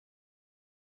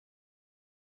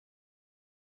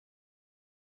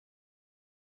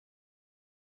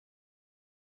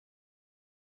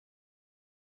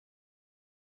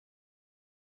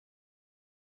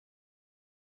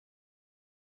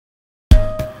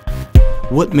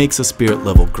What makes a spirit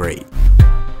level great?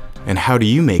 And how do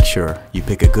you make sure you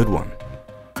pick a good one?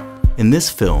 In this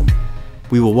film,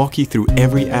 we will walk you through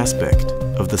every aspect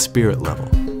of the spirit level,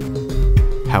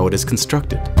 how it is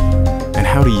constructed, and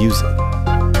how to use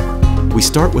it. We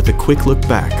start with a quick look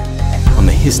back on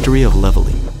the history of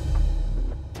leveling.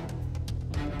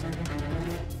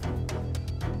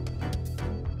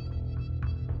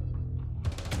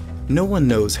 No one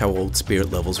knows how old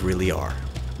spirit levels really are.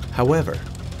 However,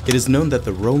 it is known that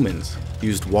the Romans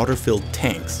used water-filled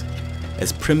tanks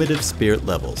as primitive spirit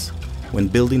levels when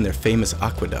building their famous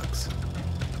aqueducts.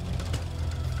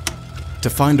 To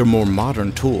find a more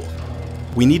modern tool,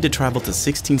 we need to travel to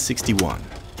 1661,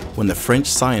 when the French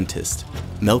scientist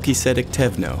Melchisedek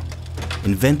Thévenot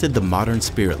invented the modern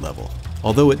spirit level,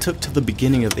 although it took to the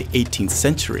beginning of the 18th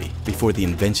century before the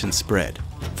invention spread.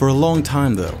 For a long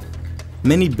time though,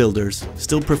 many builders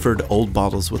still preferred old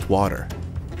bottles with water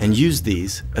and used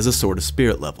these as a sort of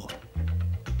spirit level.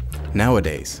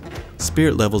 Nowadays,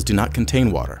 spirit levels do not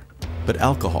contain water, but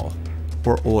alcohol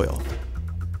or oil.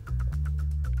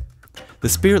 The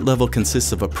spirit level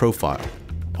consists of a profile,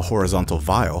 a horizontal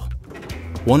vial,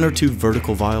 one or two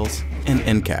vertical vials, and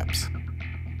end caps.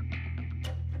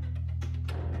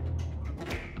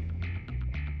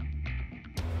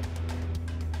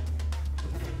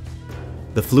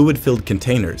 The fluid-filled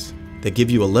containers that give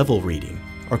you a level reading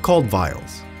are called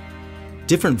vials.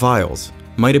 Different vials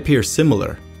might appear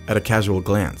similar at a casual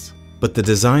glance, but the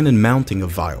design and mounting of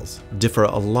vials differ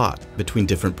a lot between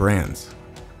different brands,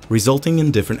 resulting in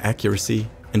different accuracy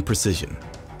and precision.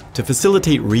 To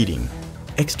facilitate reading,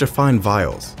 extra fine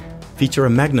vials feature a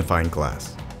magnifying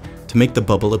glass to make the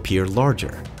bubble appear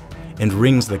larger, and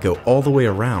rings that go all the way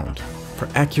around for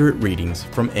accurate readings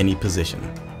from any position.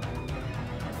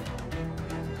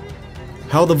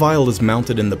 How the vial is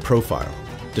mounted in the profile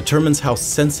determines how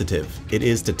sensitive it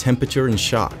is to temperature and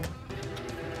shock.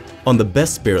 On the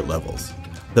best spirit levels,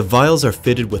 the vials are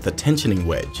fitted with a tensioning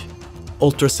wedge,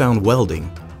 ultrasound welding,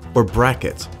 or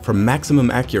brackets for maximum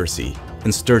accuracy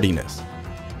and sturdiness.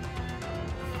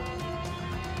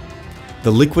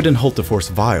 The liquid in Hultafors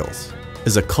vials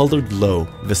is a colored low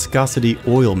viscosity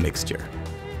oil mixture.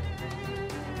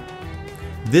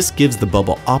 This gives the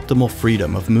bubble optimal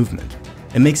freedom of movement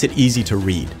and makes it easy to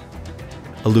read.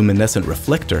 A luminescent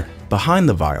reflector behind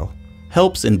the vial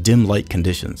helps in dim light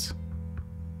conditions.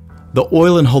 The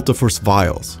oil in Hultafors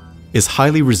vials is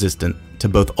highly resistant to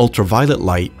both ultraviolet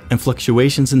light and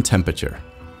fluctuations in temperature,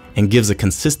 and gives a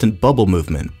consistent bubble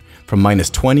movement from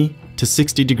 -20 to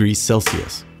 60 degrees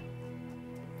Celsius.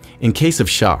 In case of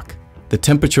shock, the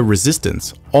temperature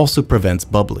resistance also prevents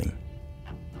bubbling.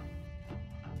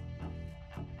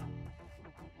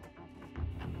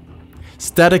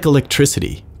 Static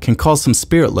electricity can cause some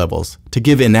spirit levels to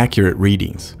give inaccurate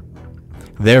readings.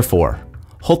 Therefore,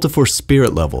 Hultafors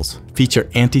spirit levels feature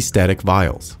anti-static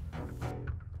vials.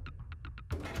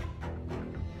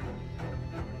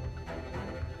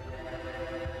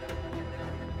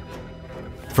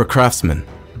 For craftsmen,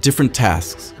 different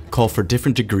tasks call for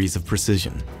different degrees of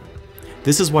precision.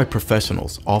 This is why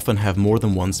professionals often have more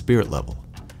than one spirit level,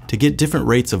 to get different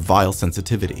rates of vial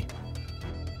sensitivity.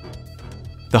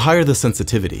 The higher the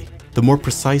sensitivity, the more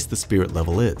precise the spirit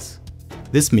level is.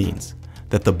 This means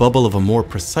that the bubble of a more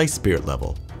precise spirit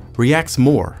level reacts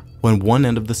more when one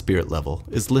end of the spirit level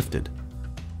is lifted.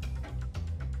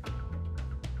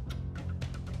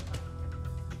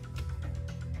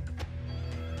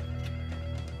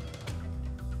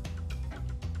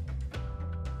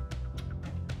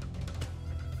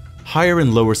 Higher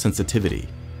and lower sensitivity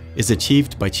is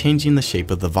achieved by changing the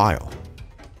shape of the vial.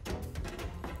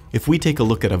 If we take a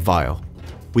look at a vial,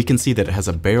 we can see that it has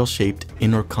a barrel-shaped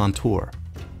inner contour.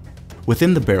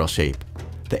 Within the barrel shape,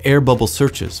 the air bubble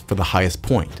searches for the highest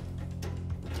point.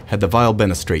 Had the vial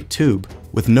been a straight tube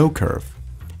with no curve,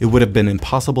 it would have been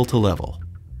impossible to level.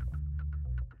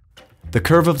 The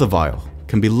curve of the vial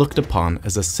can be looked upon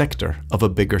as a sector of a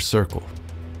bigger circle.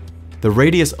 The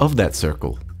radius of that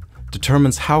circle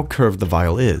determines how curved the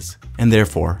vial is, and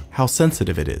therefore how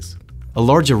sensitive it is. A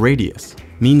larger radius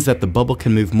means that the bubble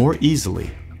can move more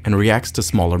easily and reacts to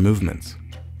smaller movements.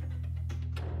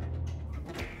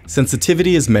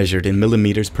 Sensitivity is measured in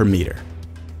millimeters per meter.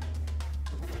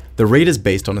 The rate is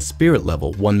based on a spirit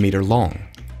level 1 meter long,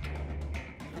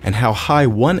 and how high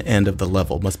one end of the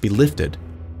level must be lifted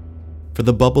for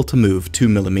the bubble to move 2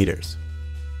 millimeters.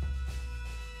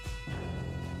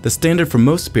 The standard for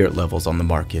most spirit levels on the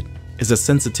market is a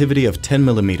sensitivity of 10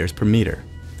 millimeters per meter,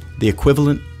 the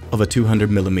equivalent of a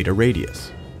 200 millimeter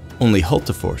radius. Only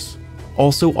Hultafors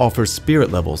also offers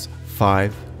spirit levels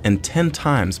 5 and 10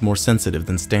 times more sensitive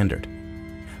than standard.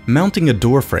 Mounting a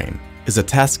door frame is a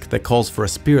task that calls for a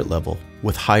spirit level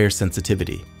with higher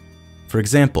sensitivity. For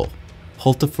example,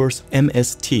 Hultafors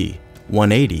MST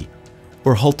 180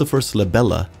 or Hultafors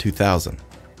Labella 2000.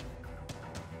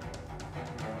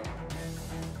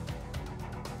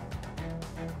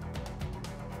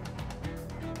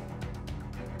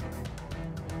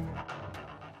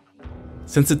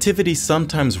 Sensitivity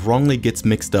sometimes wrongly gets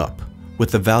mixed up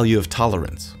with the value of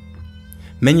tolerance.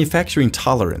 Manufacturing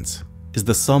tolerance is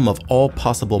the sum of all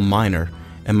possible minor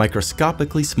and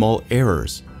microscopically small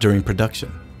errors during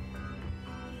production.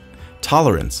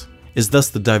 Tolerance is thus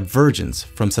the divergence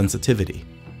from sensitivity.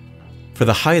 For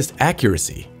the highest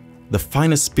accuracy, the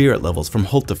finest spirit levels from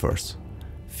Hultafors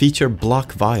feature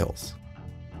block vials.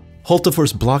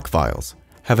 Hultafors block vials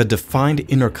have a defined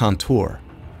inner contour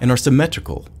and are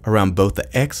symmetrical around both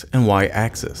the X and Y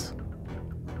axis.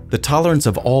 The tolerance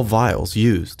of all vials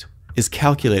used is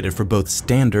calculated for both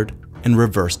standard and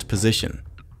reversed position.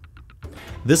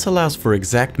 This allows for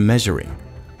exact measuring,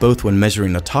 both when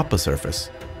measuring atop a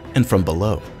surface and from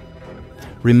below.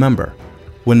 Remember,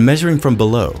 when measuring from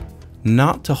below,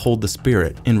 not to hold the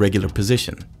spirit in regular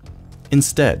position.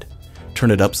 Instead, turn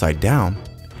it upside down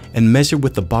and measure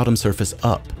with the bottom surface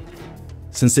up,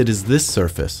 since it is this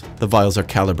surface the vials are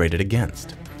calibrated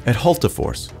against. At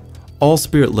Hultafors, all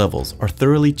spirit levels are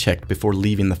thoroughly checked before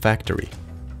leaving the factory.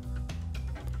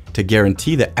 To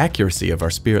guarantee the accuracy of our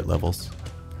spirit levels,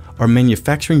 our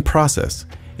manufacturing process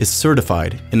is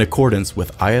certified in accordance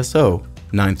with ISO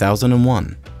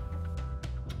 9001.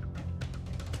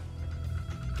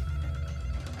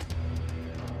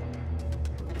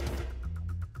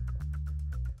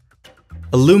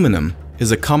 Aluminum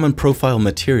is a common profile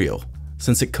material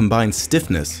since it combines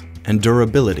stiffness and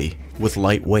durability with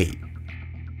light weight.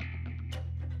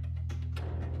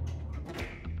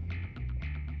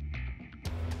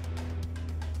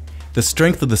 The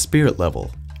strength of the spirit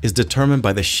level is determined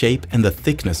by the shape and the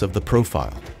thickness of the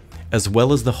profile, as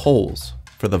well as the holes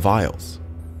for the vials.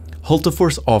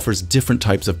 Hultafors offers different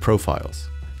types of profiles: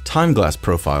 time glass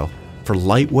profile for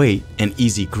lightweight and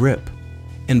easy grip,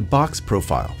 and box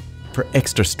profile for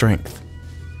extra strength.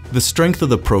 The strength of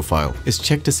the profile is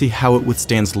checked to see how it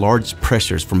withstands large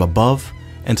pressures from above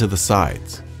and to the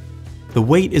sides. The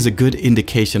weight is a good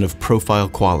indication of profile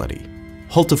quality.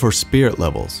 Hultafors spirit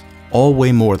levels all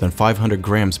weigh more than 500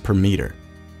 grams per meter.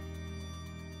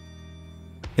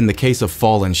 In the case of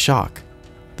fall and shock,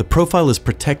 the profile is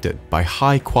protected by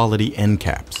high-quality end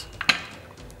caps.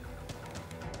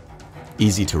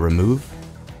 Easy to remove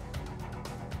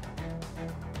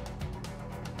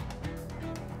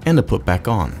and to put back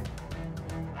on.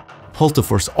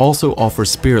 Hultafors also offers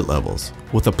spirit levels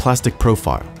with a plastic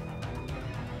profile.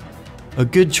 A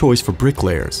good choice for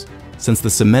bricklayers since the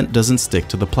cement doesn't stick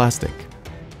to the plastic.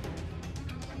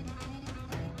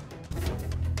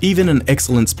 Even an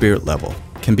excellent spirit level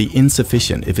can be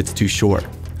insufficient if it's too short.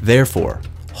 Therefore,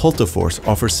 Hultafors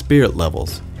offers spirit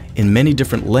levels in many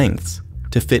different lengths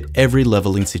to fit every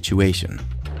leveling situation.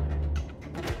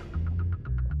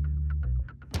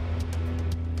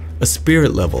 A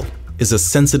spirit level is a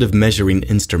sensitive measuring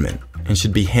instrument and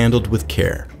should be handled with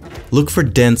care. Look for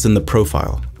dents in the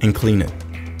profile and clean it.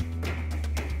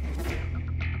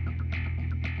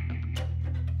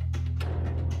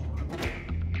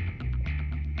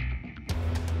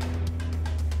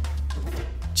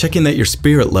 Checking that your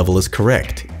spirit level is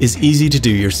correct is easy to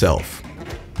do yourself.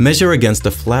 Measure against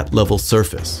a flat level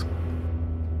surface.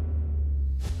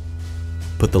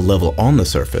 Put the level on the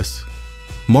surface.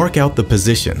 Mark out the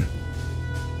position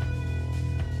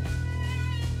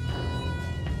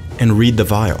and read the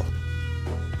vial.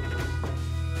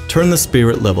 Turn the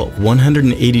spirit level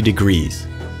 180 degrees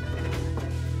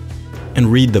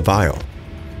and read the vial.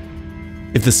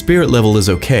 If the spirit level is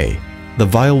okay, the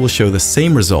vial will show the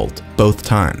same result both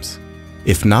times.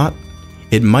 If not,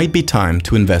 it might be time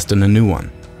to invest in a new one.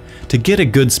 To get a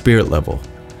good spirit level,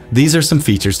 these are some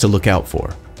features to look out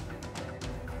for.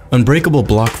 Unbreakable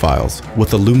block vials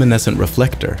with a luminescent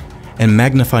reflector and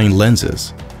magnifying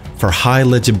lenses for high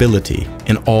legibility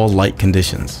in all light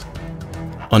conditions.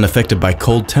 Unaffected by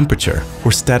cold temperature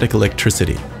or static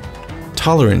electricity.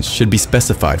 Tolerance should be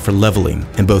specified for leveling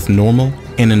in both normal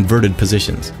and inverted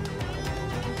positions.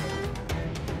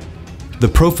 The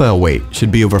profile weight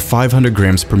should be over 500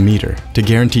 grams per meter to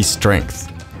guarantee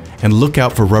strength, and look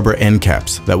out for rubber end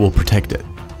caps that will protect it.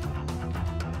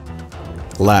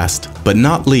 Last but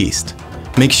not least,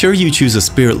 make sure you choose a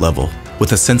spirit level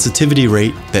with a sensitivity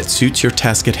rate that suits your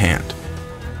task at hand.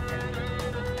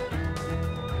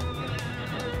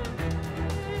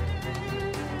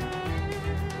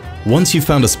 Once you've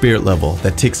found a spirit level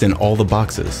that ticks in all the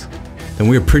boxes, then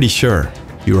we are pretty sure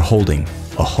you are holding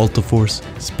a Hultafors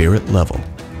spirit level.